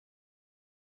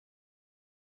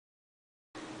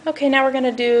Okay, now we're going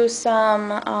to do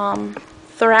some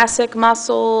thoracic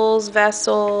muscles,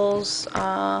 vessels,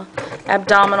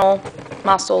 abdominal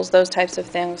muscles, those types of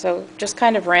things. So just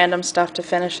kind of random stuff to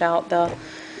finish out the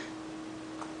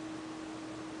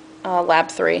Lab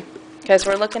 3. Okay, so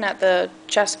we're looking at the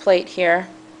chest plate here.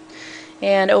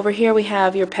 And over here we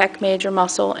have your pec major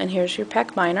muscle, and here's your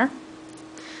pec minor.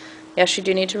 Yes, you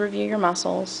do need to review your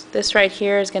muscles. This right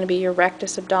here is going to be your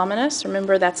rectus abdominis.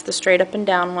 Remember, that's the straight up and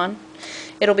down one.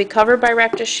 It'll be covered by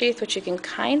rectus sheath, which you can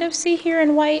kind of see here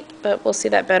in white, but we'll see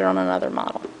that better on another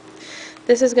model.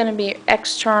 This is going to be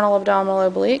external abdominal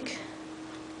oblique.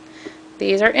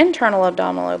 These are internal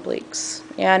abdominal obliques.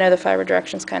 Yeah, I know the fiber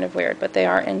direction is kind of weird, but they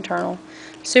are internal.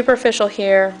 Superficial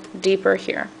here, deeper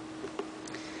here.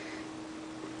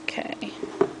 Okay.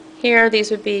 Here, these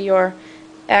would be your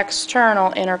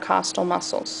external intercostal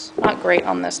muscles. Not great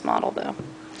on this model, though.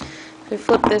 We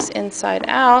flip this inside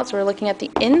out, so we're looking at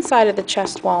the inside of the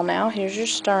chest wall now. Here's your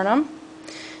sternum.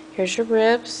 Here's your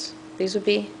ribs. These would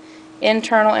be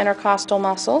internal intercostal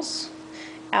muscles.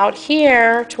 Out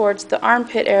here, towards the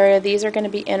armpit area, these are going to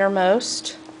be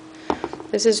innermost.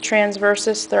 This is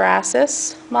transversus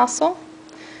thoracis muscle.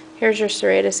 Here's your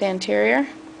serratus anterior.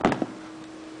 You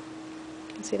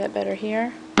can see that better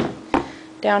here.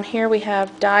 Down here we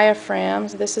have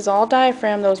diaphragms. This is all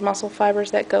diaphragm, those muscle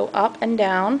fibers that go up and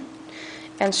down.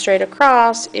 And straight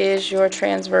across is your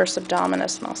transverse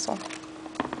abdominis muscle.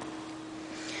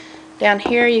 Down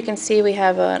here you can see we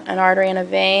have an artery and a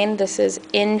vein. This is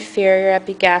inferior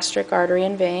epigastric artery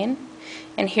and vein.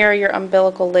 And here are your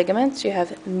umbilical ligaments. You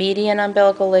have median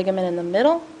umbilical ligament in the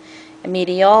middle, a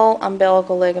medial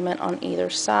umbilical ligament on either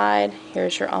side.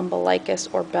 Here's your umbilicus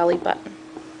or belly button.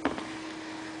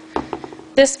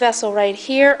 This vessel right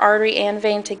here, artery and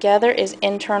vein together, is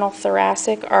internal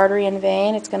thoracic artery and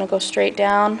vein. It's going to go straight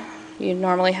down. You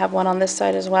normally have one on this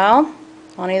side as well,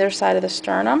 on either side of the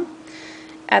sternum.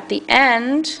 At the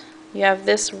end, you have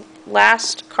this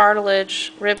last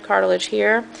cartilage, rib cartilage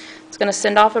here. It's going to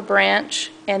send off a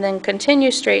branch and then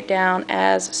continue straight down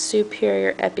as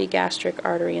superior epigastric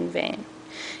artery and vein.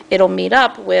 It'll meet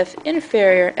up with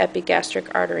inferior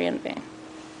epigastric artery and vein.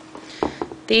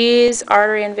 These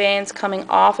artery and veins coming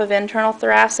off of internal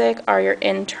thoracic are your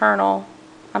intercostal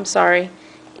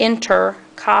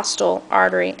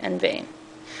artery and vein.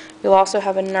 You'll also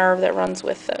have a nerve that runs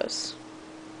with those.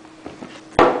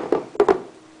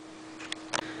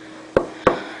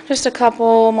 Just a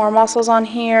couple more muscles on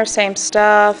here, same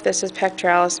stuff. This is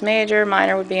pectoralis major,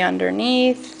 minor would be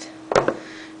underneath.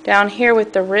 Down here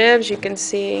with the ribs, you can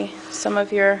see some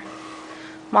of your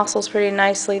muscles pretty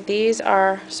nicely. These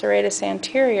are serratus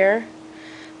anterior.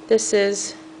 This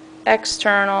is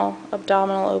external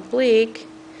abdominal oblique.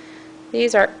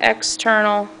 These are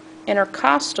external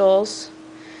intercostals,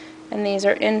 and these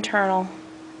are internal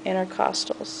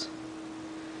intercostals.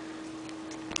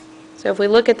 So if we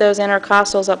look at those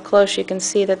intercostals up close, you can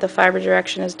see that the fiber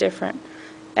direction is different.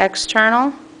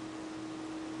 External,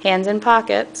 hands in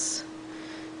pockets.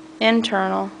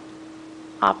 Internal,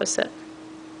 opposite.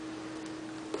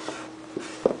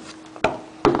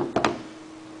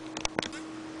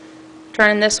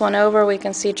 Turning this one over, we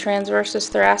can see transversus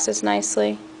thoracis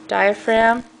nicely,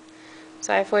 diaphragm,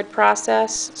 xiphoid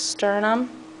process,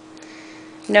 sternum.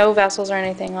 No vessels or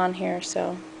anything on here,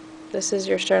 so this is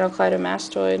your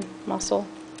sternocleidomastoid muscle.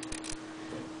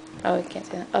 Oh, you can't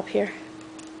see that. Up here.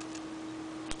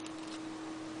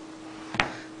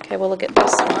 Okay, we'll look at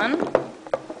this one.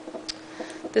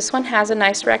 This one has a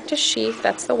nice rectus sheath.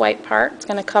 That's the white part. It's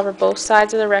going to cover both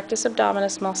sides of the rectus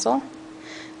abdominis muscle.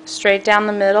 Straight down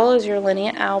the middle is your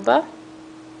linea alba.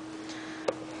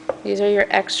 These are your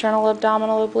external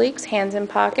abdominal obliques, hands in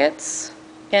pockets.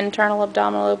 Internal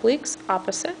abdominal obliques,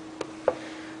 opposite.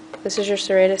 This is your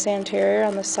serratus anterior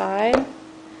on the side.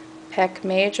 Pec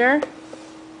major.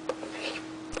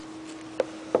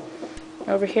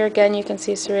 Over here again you can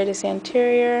see serratus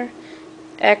anterior,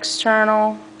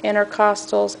 external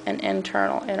intercostals, and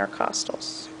internal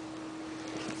intercostals.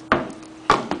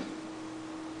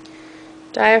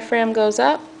 Diaphragm goes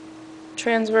up,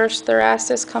 transverse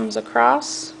thoracis comes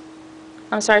across.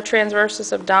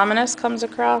 Transversus abdominis comes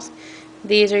across.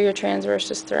 These are your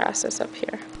transversus thoracis up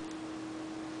here.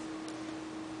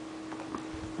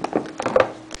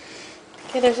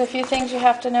 Okay, there's a few things you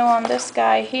have to know on this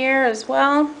guy here as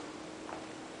well.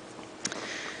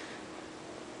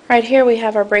 Right here we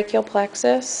have our brachial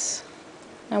plexus,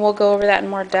 and we'll go over that in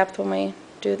more depth when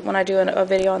I do a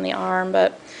video on the arm.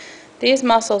 But these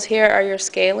muscles here are your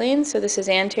scalene. So this is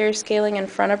anterior scaling in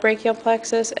front of brachial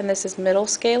plexus, and this is middle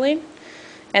scaling,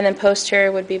 and then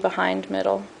posterior would be behind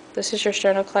middle. This is your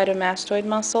sternocleidomastoid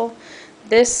muscle.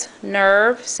 This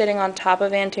nerve sitting on top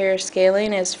of anterior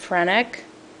scalene is phrenic.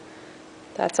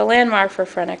 That's a landmark for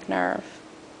phrenic nerve.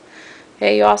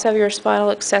 Okay, you also have your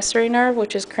spinal accessory nerve,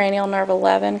 which is cranial nerve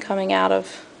 11 coming out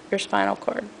of your spinal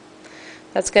cord.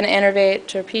 That's going to innervate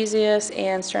trapezius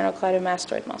and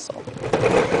sternocleidomastoid muscle.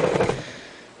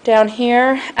 Down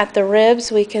here at the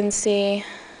ribs, we can see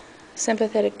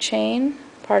sympathetic chain,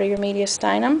 part of your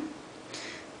mediastinum.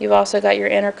 You've also got your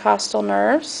intercostal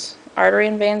nerves. Artery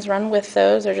and veins run with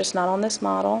those, they're just not on this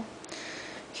model.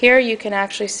 Here you can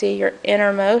actually see your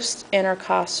innermost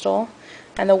intercostal,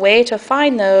 and the way to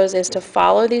find those is to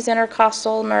follow these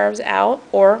intercostal nerves out,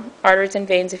 or arteries and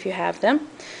veins if you have them.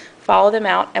 Follow them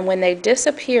out, and when they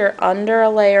disappear under a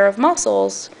layer of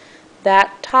muscles,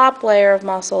 that top layer of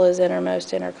muscle is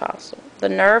innermost intercostal. The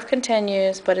nerve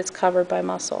continues, but it's covered by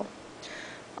muscle.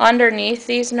 Underneath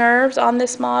these nerves on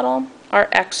this model are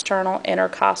external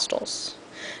intercostals.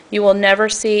 You will never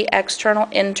see external,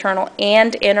 internal,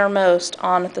 and innermost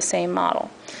on the same model.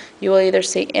 You will either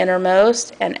see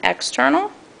innermost and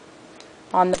external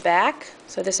on the back,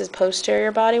 so this is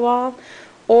posterior body wall,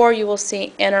 or you will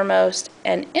see innermost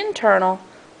and internal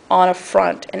on a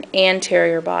front, an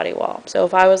anterior body wall. So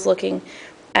if I was looking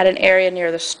at an area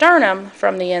near the sternum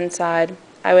from the inside,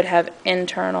 I would have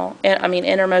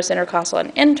innermost intercostal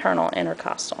and internal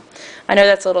intercostal. I know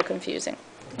that's a little confusing.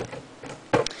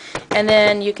 And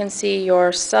then you can see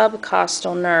your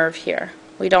subcostal nerve here.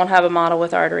 We don't have a model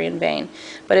with artery and vein,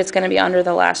 but it's going to be under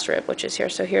the last rib, which is here.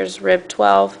 So here's rib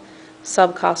 12,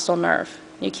 subcostal nerve.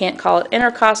 You can't call it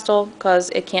intercostal because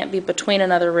it can't be between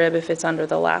another rib if it's under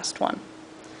the last one.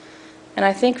 And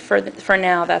I think for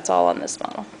now that's all on this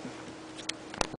model.